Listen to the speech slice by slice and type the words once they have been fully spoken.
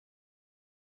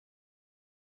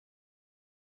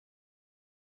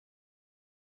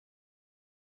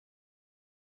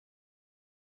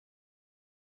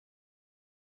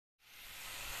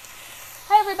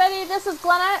everybody, this is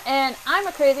Glenna and I'm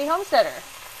a crazy homesteader.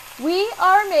 We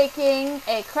are making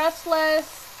a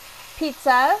crustless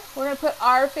pizza. We're going to put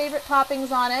our favorite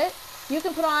toppings on it. You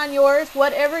can put on yours,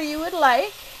 whatever you would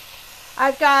like.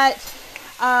 I've got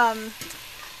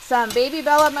some baby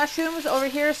bella mushrooms over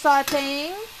here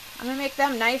sauteing. I'm going to make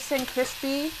them nice and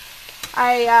crispy.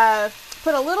 I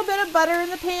put a little bit of butter in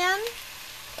the pan,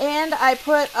 and I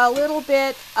put a little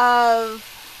bit of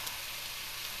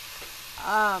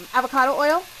avocado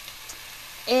oil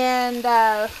and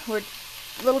a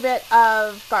little bit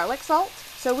of garlic salt.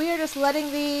 So we are just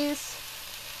letting these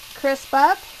crisp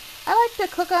up. I like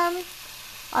to cook them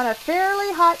on a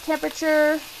fairly hot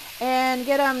temperature and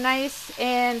get them nice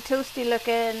and toasty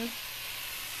looking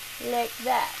like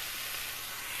that.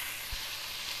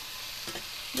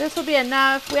 This will be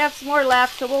enough. We have some more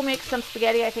left, so we'll make some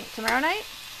spaghetti, I think, tomorrow night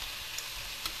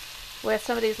with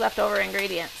some of these leftover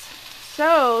ingredients.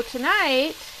 So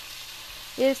tonight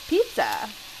is pizza.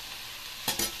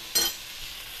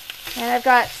 And I've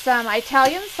got some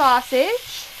Italian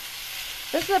sausage.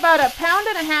 This is about 1.5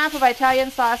 pounds of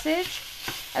Italian sausage.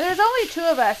 And there's only 2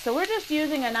 of us, so we're just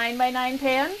using a 9x9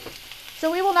 pan. So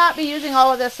we will not be using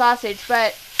all of this sausage,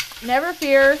 but never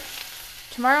fear.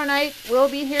 Tomorrow night we'll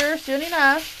be here soon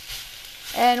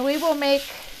enough, and we will make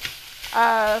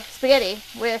spaghetti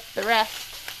with the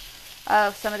rest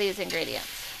of some of these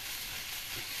ingredients.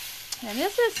 And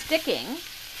this is sticking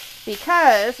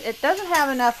because it doesn't have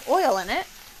enough oil in it.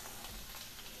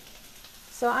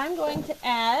 So I'm going to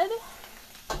add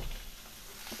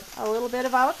a little bit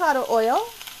of avocado oil,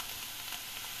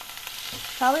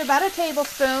 probably about a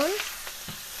tablespoon.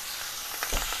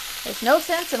 There's no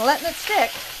sense in letting it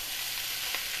stick.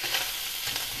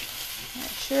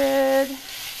 It should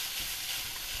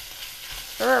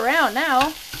stir around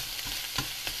now.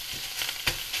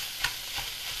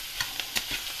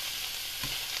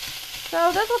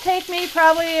 So this will take me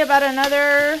probably about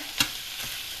another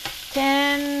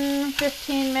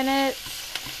 10-15 minutes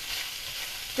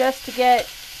just to get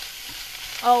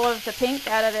all of the pink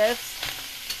out of this.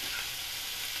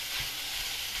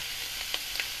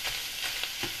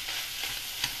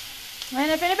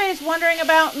 And if anybody's wondering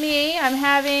about me, I'm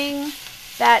having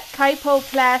that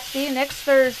kyphoplasty next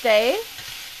Thursday.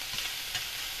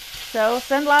 So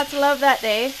send lots of love that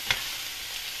day.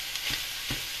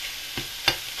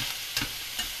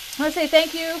 I want to say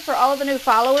thank you for all of the new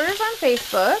followers on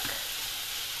Facebook.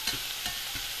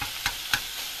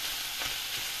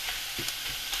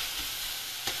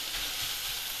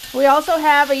 We also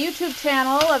have a YouTube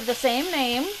channel of the same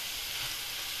name.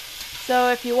 So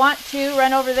if you want to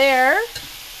run over there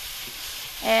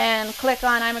and click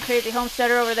on I'm a Crazy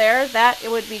Homesteader over there, it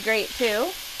would be great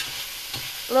too.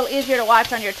 A little easier to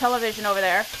watch on your television over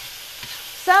there.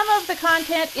 Some of the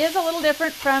content is a little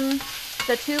different from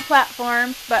the 2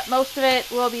 platforms, but most of it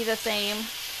will be the same.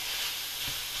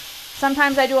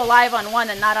 Sometimes I do a live on one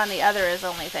and not on the other is the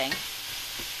only thing.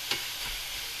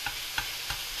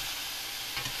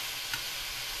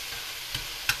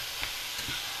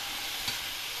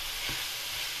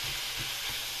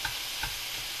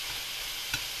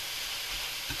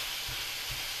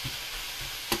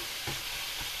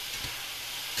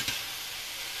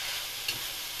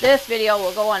 This video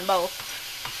will go on both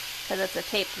because it's a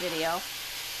taped video.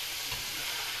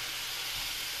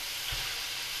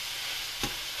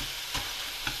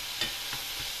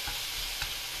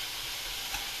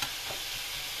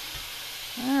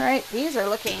 Alright, these are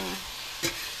looking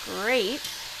great.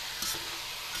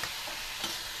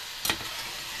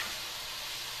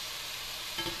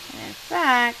 And in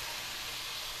fact,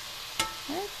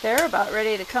 I think they're about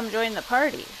ready to come join the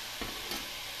party.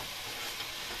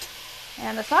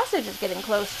 And the sausage is getting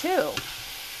close too.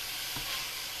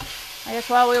 I guess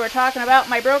while we were talking about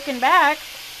my broken back,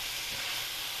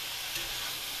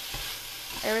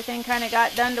 everything kind of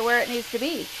got done to where it needs to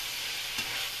be.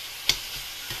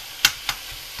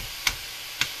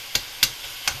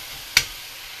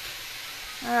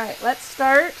 Alright, let's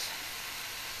start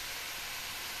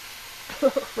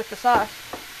with the sauce.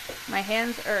 My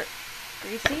hands are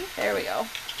greasy. There we go.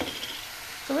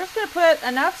 So we're just going to put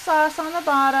enough sauce on the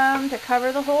bottom to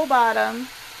cover the whole bottom.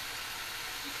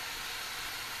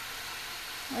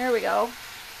 There we go.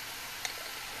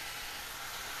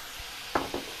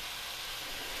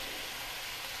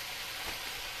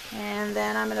 And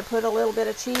then I'm going to put a little bit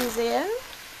of cheese in.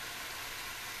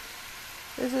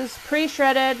 This is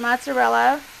pre-shredded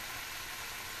mozzarella.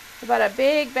 About a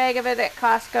big bag of it at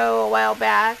Costco a while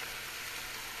back.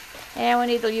 And we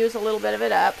need to use a little bit of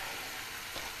it up.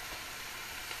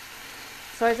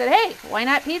 So I said, hey, why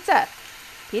not pizza?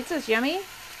 Pizza's yummy.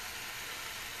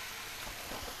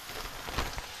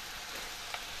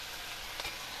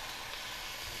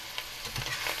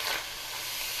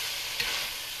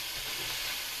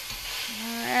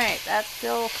 that's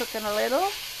still cooking a little.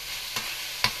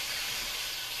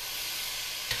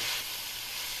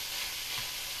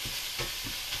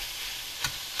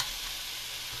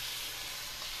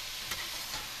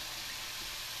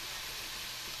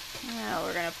 Now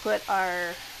we're going to put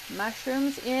our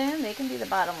mushrooms in. They can be the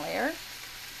bottom layer.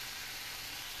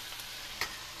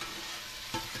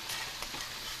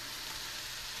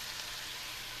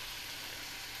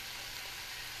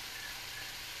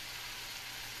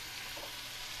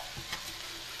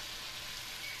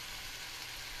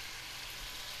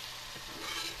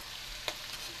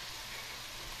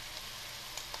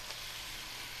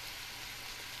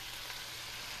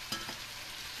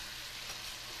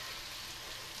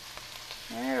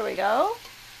 There we go.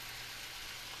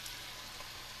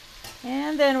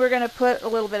 And then we're going to put a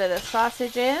little bit of the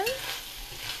sausage in.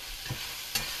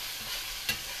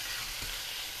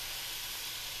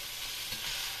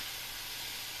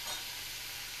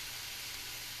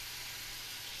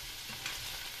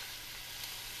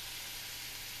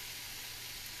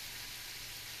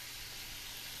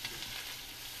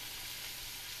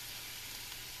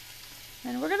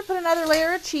 And we're going to put another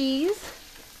layer of cheese.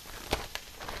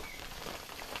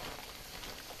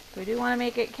 We do want to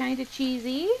make it kind of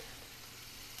cheesy.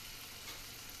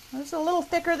 This is a little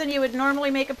thicker than you would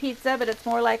normally make a pizza, but it's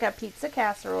more like a pizza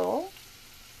casserole.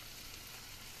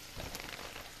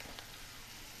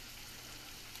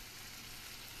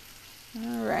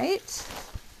 All right.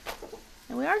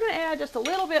 And we are going to add just a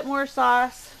little bit more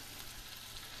sauce,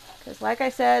 because like I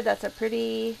said, that's a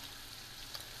pretty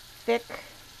thick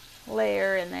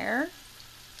layer in there.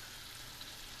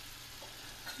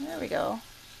 There we go.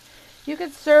 You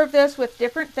could serve this with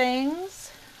different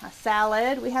things. A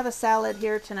salad. We have a salad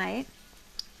here tonight.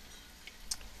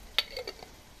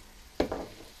 And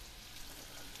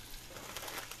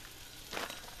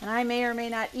I may or may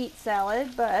not eat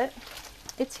salad, but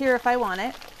it's here if I want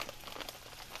it.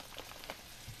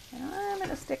 And I'm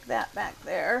going to stick that back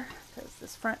there because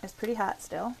this front is pretty hot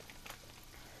still.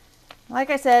 Like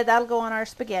I said, that'll go on our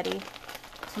spaghetti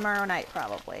tomorrow night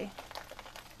probably.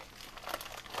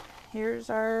 Here's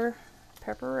our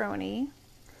pepperoni.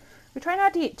 We try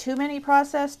not to eat too many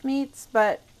processed meats,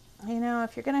 but you know,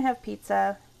 if you're going to have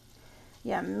pizza,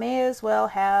 you may as well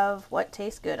have what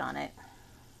tastes good on it.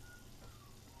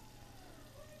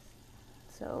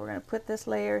 So we're going to put this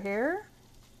layer here.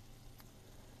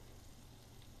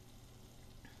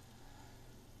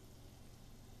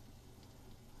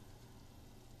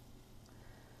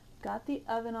 Got the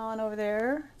oven on over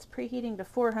there. It's preheating to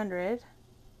 400.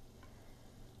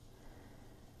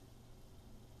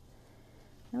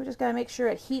 And we just got to make sure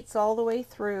it heats all the way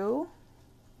through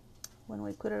when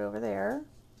we put it over there.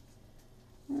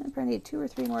 And I probably need 2 or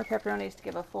 3 more pepperonis to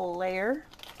give a full layer.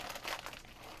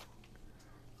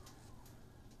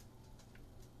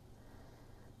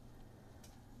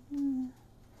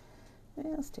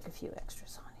 I'll stick a few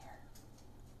extras on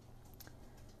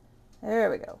here.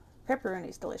 There we go.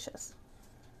 Pepperoni's delicious.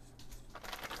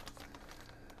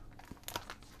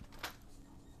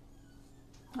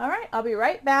 All right, I'll be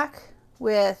right back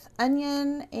with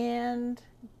onion and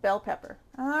bell pepper.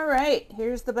 All right,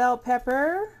 here's the bell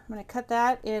pepper. I'm going to cut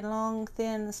that in long,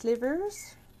 thin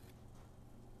slivers.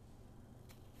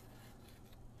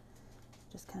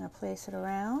 Just kind of place it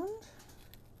around.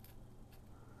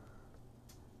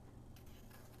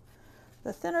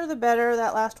 The thinner the better.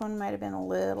 That last one might have been a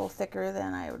little thicker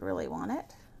than I would really want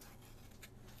it.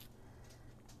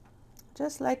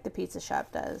 Just like the pizza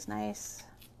shop does. Nice,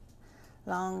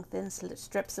 long, thin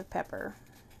strips of pepper.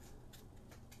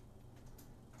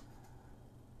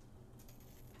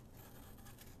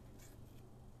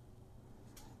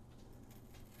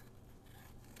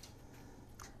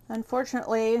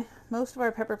 Unfortunately, most of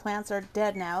our pepper plants are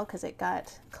dead now because it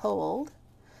got cold.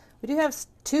 We do have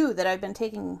 2 that I've been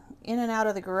taking in and out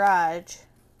of the garage.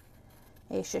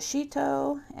 A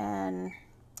shishito and...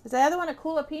 Is the other one a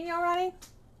jalapeno, Ronnie?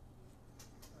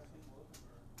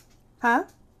 Huh?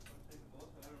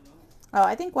 Oh,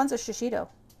 I think one's a shishito.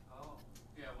 Oh,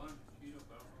 yeah, one's a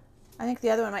shishito. I think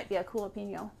the other one might be a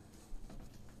jalapeno.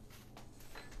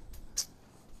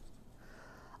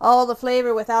 All the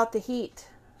flavor without the heat.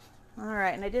 All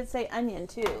right, and I did say onion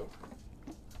too.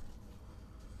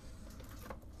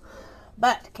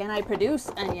 But can I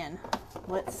produce onion?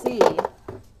 Let's see.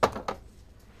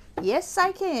 Yes,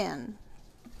 I can.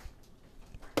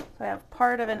 So I have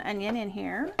part of an onion in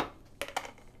here.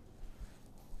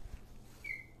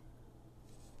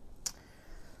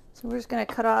 So we're just going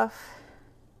to cut off,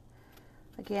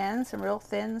 again, some real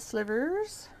thin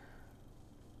slivers.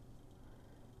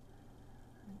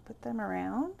 And put them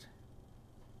around.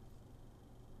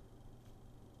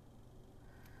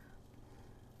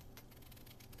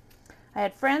 I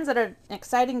had friends at an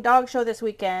exciting dog show this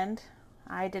weekend.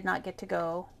 I did not get to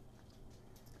go.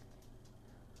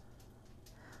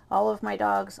 All of my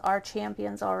dogs are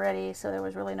champions already, so there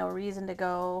was really no reason to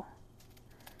go.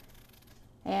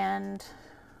 And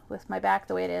with my back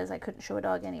the way it is, I couldn't show a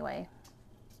dog anyway.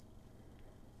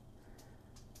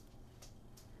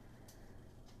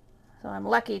 So I'm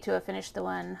lucky to have finished the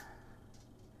one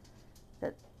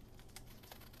that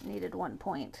needed 1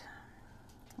 point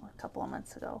a couple of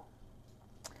months ago.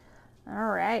 All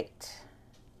right.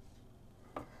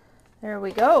 There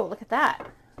we go. Look at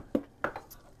that.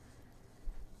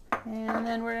 And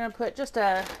then we're going to put just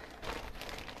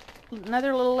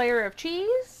another little layer of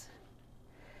cheese.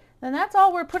 Then that's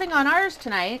all we're putting on ours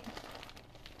tonight.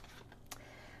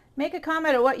 Make a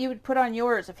comment of what you would put on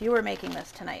yours if you were making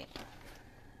this tonight.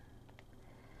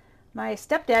 My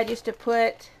stepdad used to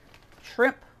put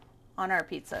shrimp on our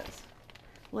pizzas.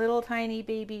 Little tiny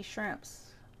baby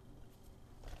shrimps.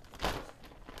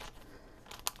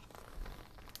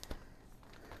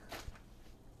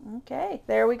 Okay,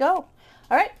 there we go.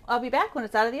 All right, I'll be back when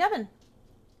it's out of the oven.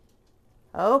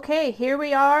 Okay, here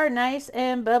we are, nice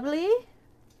and bubbly.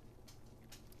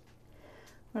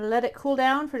 I'm going to let it cool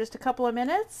down for just a couple of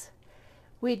minutes.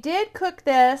 We did cook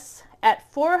this at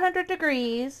 400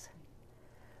 degrees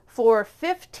for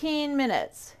 15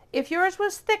 minutes. If yours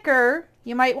was thicker,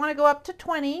 you might want to go up to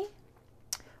 20.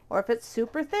 Or if it's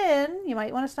super thin, you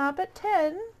might want to stop at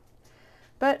 10.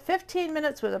 But 15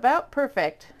 minutes was about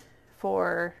perfect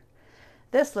for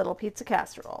this little pizza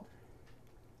casserole.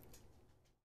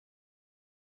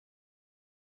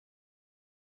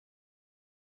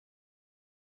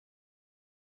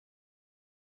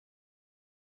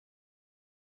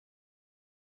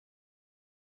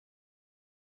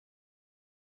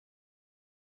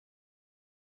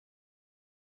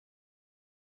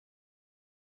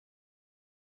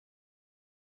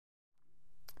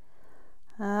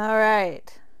 All right,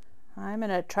 I'm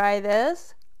going to try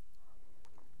this.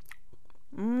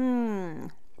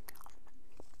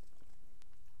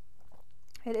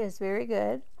 It is very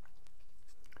good.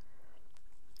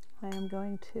 I am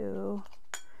going to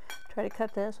try to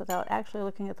cut this without actually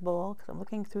looking at the bowl because I'm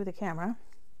looking through the camera.